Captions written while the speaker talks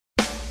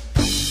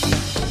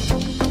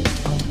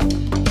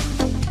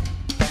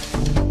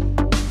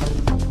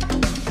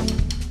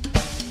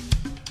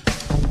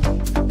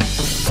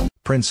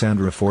Prince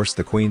Andrew forced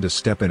the Queen to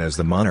step in as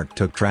the monarch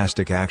took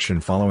drastic action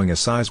following a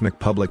seismic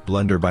public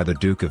blunder by the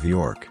Duke of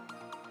York.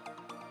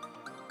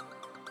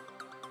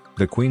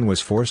 The Queen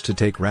was forced to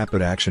take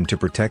rapid action to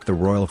protect the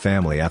royal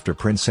family after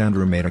Prince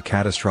Andrew made a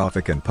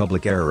catastrophic and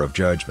public error of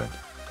judgment.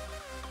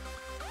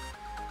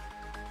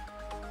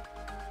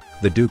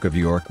 The Duke of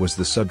York was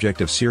the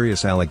subject of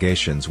serious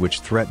allegations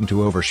which threatened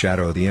to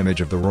overshadow the image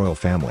of the royal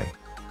family.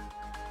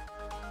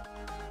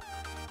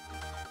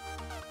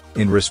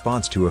 In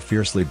response to a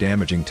fiercely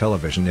damaging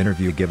television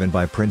interview given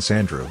by Prince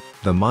Andrew,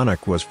 the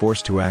monarch was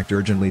forced to act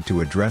urgently to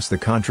address the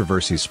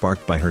controversy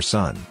sparked by her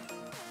son.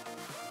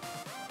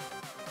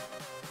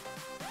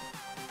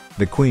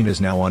 The Queen is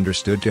now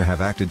understood to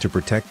have acted to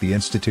protect the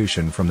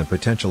institution from the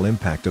potential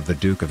impact of the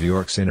Duke of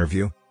York's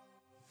interview.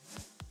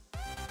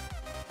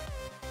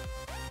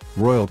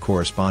 Royal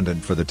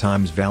correspondent for The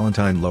Times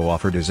Valentine Lowe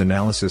offered his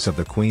analysis of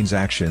the Queen's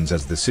actions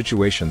as the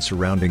situation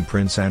surrounding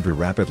Prince Andrew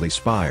rapidly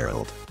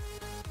spiraled.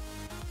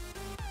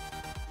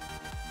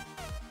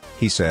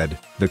 He said,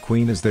 "The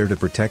Queen is there to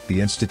protect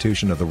the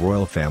institution of the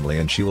royal family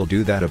and she will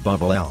do that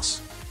above all else.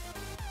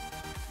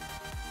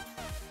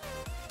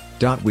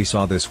 We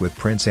saw this with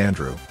Prince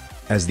Andrew.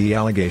 As the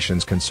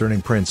allegations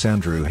concerning Prince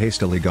Andrew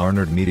hastily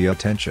garnered media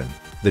attention,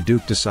 the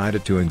Duke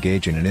decided to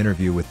engage in an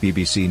interview with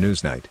BBC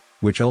Newsnight,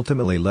 which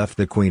ultimately left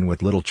the Queen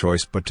with little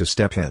choice but to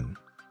step in."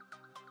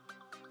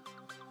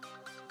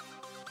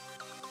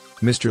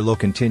 Mr. Lowe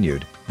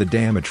continued, "The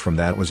damage from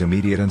that was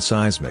immediate and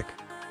seismic.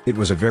 It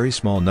was a very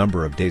small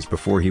number of days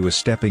before he was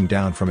stepping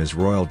down from his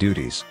royal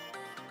duties.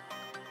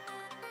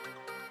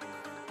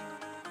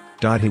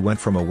 He went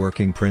from a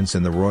working prince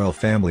in the royal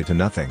family to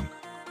nothing."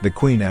 The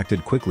Queen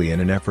acted quickly in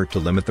an effort to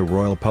limit the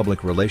royal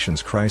public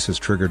relations crisis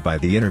triggered by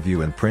the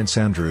interview, and Prince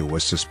Andrew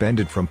was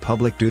suspended from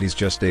public duties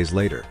just days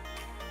later.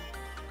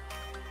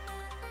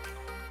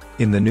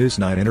 In the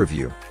Newsnight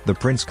interview, the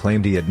prince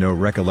claimed he had no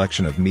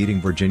recollection of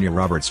meeting Virginia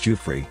Roberts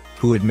Giuffre,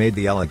 who had made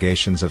the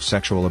allegations of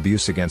sexual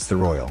abuse against the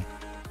royal.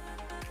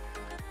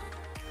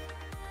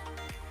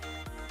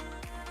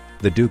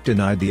 The Duke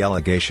denied the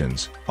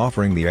allegations,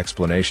 offering the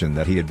explanation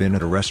that he had been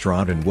at a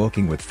restaurant in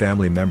Woking with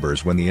family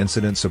members when the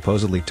incident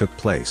supposedly took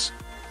place.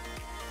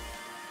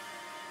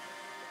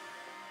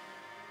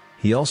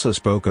 He also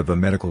spoke of a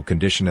medical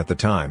condition at the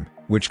time,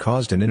 which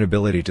caused an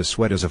inability to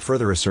sweat, as a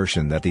further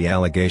assertion that the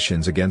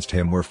allegations against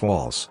him were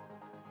false.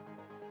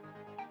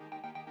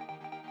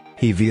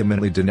 He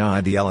vehemently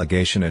denied the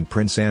allegation, and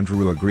Prince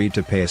Andrew agreed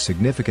to pay a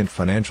significant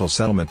financial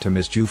settlement to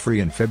Ms.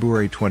 Giuffre in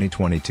February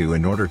 2022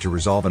 in order to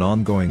resolve an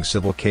ongoing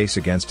civil case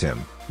against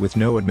him, with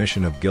no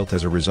admission of guilt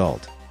as a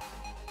result.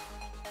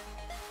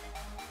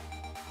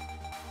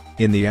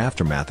 In the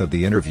aftermath of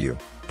the interview,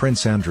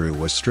 Prince Andrew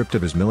was stripped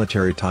of his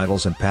military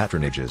titles and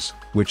patronages,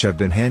 which have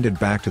been handed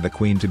back to the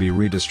Queen to be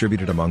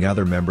redistributed among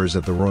other members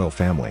of the royal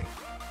family.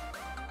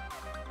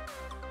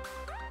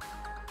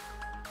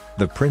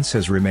 The prince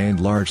has remained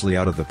largely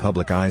out of the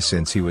public eye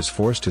since he was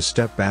forced to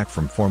step back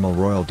from formal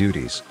royal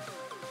duties.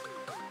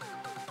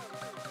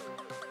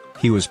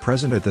 He was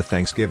present at the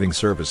Thanksgiving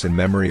service in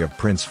memory of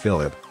Prince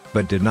Philip,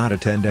 but did not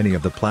attend any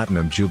of the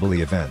Platinum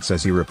Jubilee events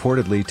as he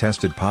reportedly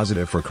tested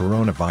positive for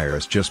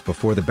coronavirus just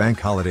before the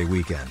bank holiday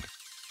weekend.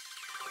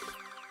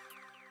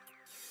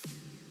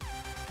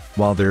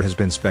 While there has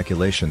been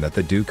speculation that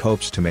the Duke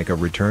hopes to make a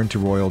return to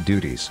royal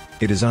duties,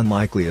 it is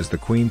unlikely, as the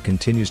Queen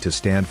continues to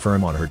stand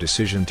firm on her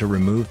decision to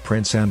remove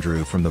Prince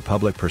Andrew from the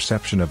public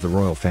perception of the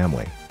royal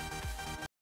family.